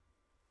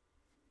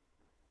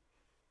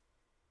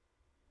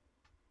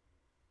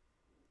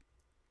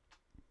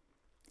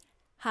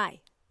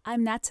Hi,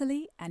 I'm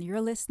Natalie, and you're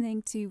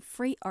listening to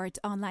Free Art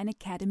Online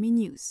Academy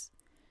News.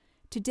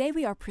 Today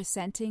we are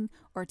presenting,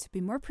 or to be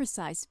more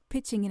precise,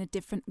 pitching in a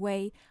different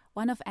way,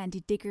 one of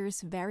Andy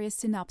Digger's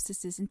various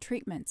synopsises and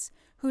treatments,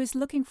 who is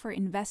looking for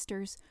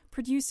investors,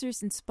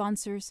 producers and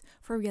sponsors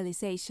for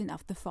realization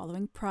of the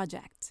following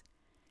project.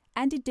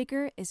 Andy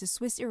Digger is a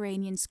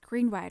Swiss-Iranian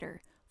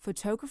screenwriter,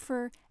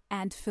 photographer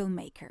and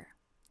filmmaker.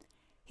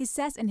 He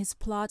says in his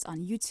plots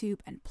on YouTube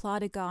and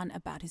Plotagon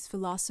about his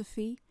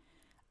philosophy,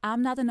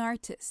 "I'm not an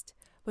artist,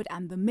 but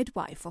I'm the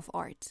midwife of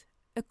art,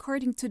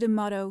 according to the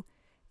motto,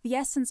 the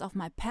essence of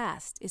my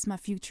past is my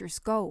future's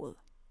goal."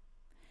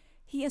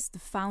 He is the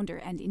founder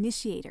and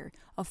initiator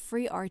of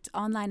Free Art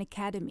Online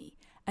Academy,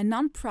 a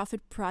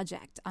non-profit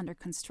project under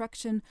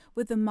construction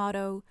with the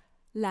motto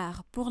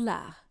L'art pour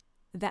l'art.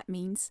 That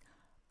means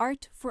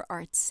art for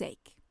art's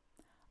sake.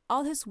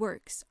 All his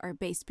works are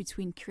based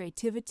between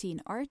creativity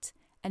in art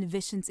and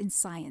visions in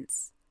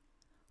science.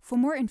 For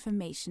more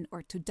information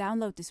or to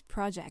download this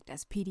project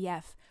as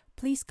PDF,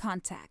 please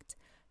contact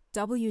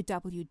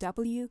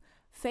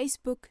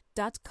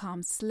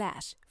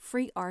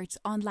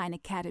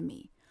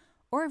www.facebook.com/freeartonlineacademy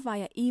or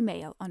via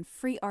email on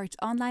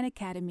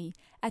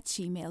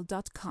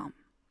freeartonlineacademy@gmail.com.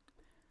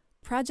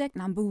 Project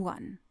number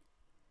 1.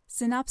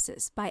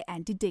 Synopsis by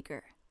Andy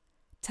Digger.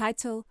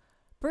 Title: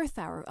 Birth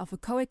Hour of a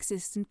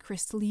Coexistent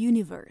Crystal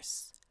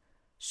Universe.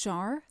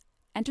 Genre: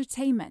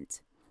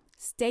 Entertainment.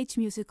 Stage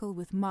musical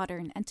with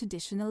modern and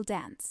traditional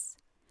dance.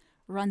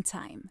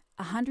 Runtime: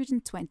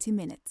 120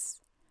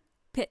 minutes.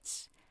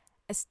 Pitch: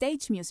 a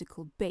stage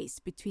musical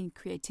based between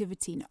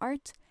creativity in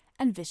art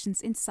and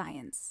visions in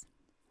science.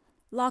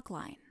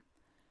 Logline: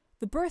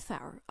 the birth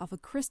hour of a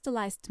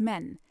crystallized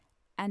man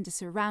and the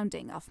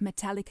surrounding of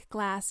metallic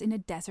glass in a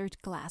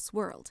desert glass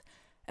world,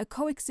 a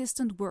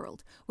coexistent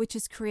world which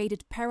is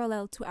created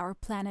parallel to our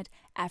planet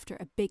after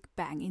a big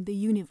bang in the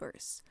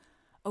universe.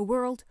 A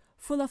world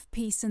full of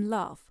peace and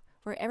love,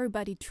 where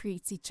everybody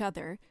treats each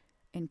other,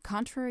 in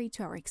contrary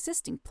to our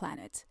existing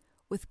planet,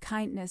 with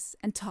kindness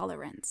and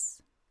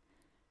tolerance.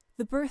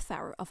 The birth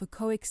hour of a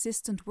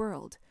coexistent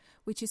world,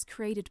 which is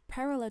created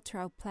parallel to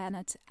our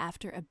planet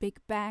after a big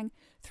bang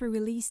through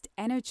released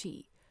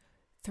energy,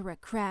 through a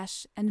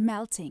crash and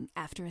melting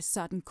after a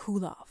sudden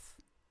cool-off.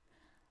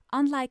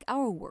 Unlike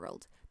our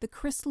world, the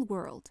crystal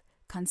world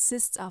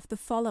consists of the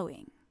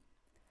following: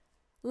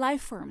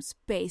 life forms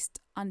based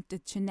on the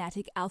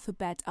genetic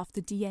alphabet of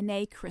the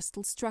DNA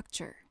crystal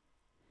structure.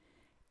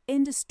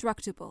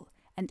 Indestructible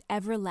and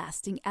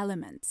everlasting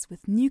elements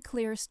with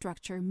nuclear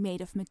structure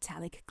made of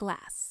metallic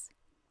glass.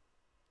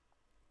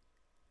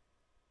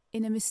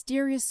 In a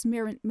mysterious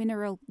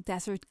mineral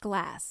desert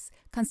glass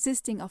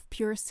consisting of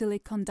pure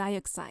silicon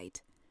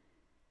dioxide.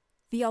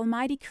 The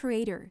Almighty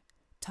Creator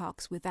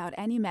talks without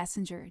any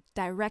messenger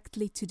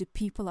directly to the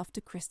people of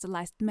the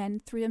crystallized men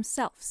through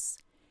themselves.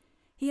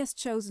 He has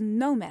chosen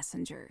no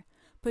messenger,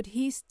 but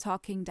he's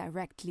talking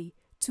directly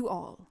to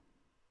all.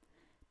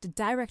 The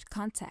direct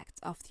contact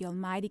of the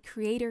Almighty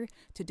Creator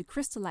to the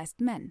crystallized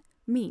men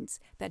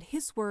means that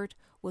his word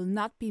will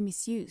not be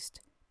misused,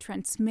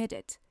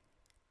 transmitted,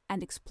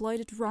 and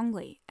exploited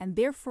wrongly, and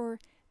therefore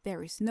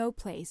there is no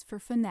place for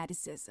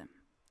fanaticism.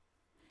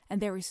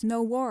 And there is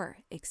no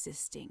war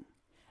existing,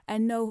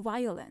 and no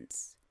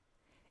violence.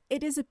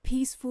 It is a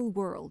peaceful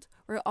world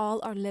where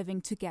all are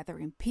living together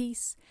in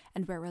peace,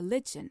 and where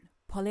religion,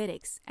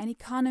 politics, and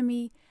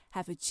economy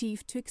have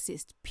achieved to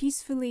exist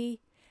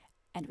peacefully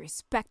and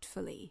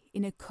respectfully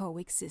in a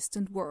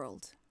coexistent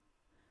world.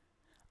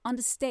 On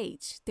the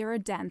stage, there are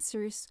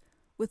dancers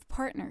with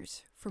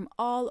partners from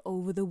all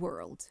over the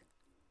world.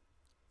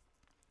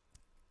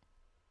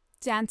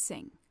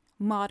 Dancing,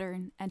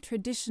 modern and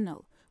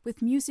traditional,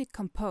 with music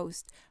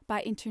composed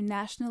by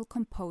international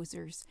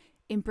composers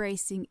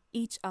embracing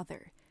each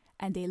other,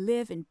 and they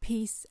live in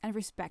peace and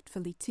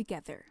respectfully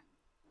together.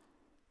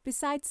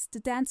 Besides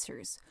the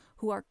dancers,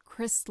 who are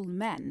crystal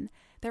men,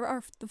 there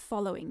are the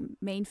following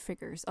main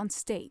figures on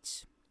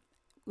stage,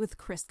 with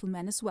crystal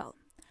men as well,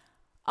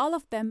 all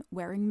of them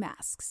wearing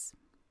masks.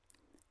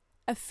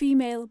 A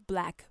female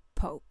black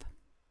pope,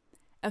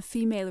 a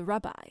female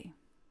rabbi,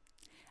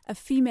 a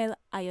female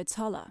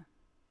ayatollah,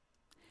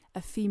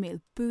 a female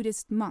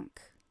Buddhist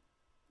monk,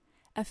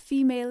 a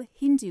female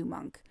Hindu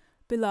monk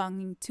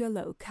belonging to a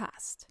low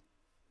caste.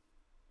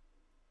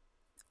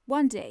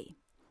 One day,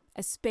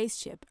 a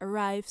spaceship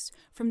arrives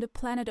from the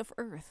planet of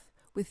Earth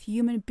with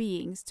human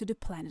beings to the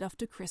planet of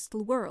the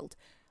crystal world,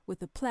 with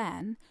a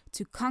plan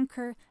to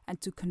conquer and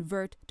to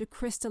convert the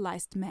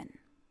crystallized men.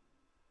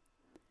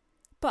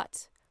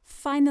 But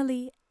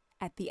finally,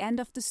 at the end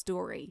of the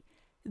story,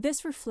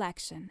 this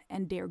reflection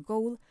and their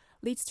goal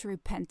leads to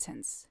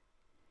repentance.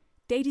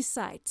 They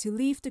decide to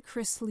leave the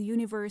crystal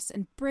universe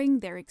and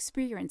bring their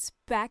experience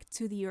back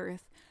to the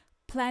Earth,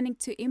 planning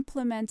to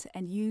implement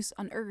and use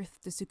on Earth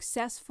the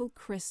successful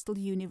crystal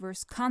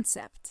universe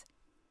concept.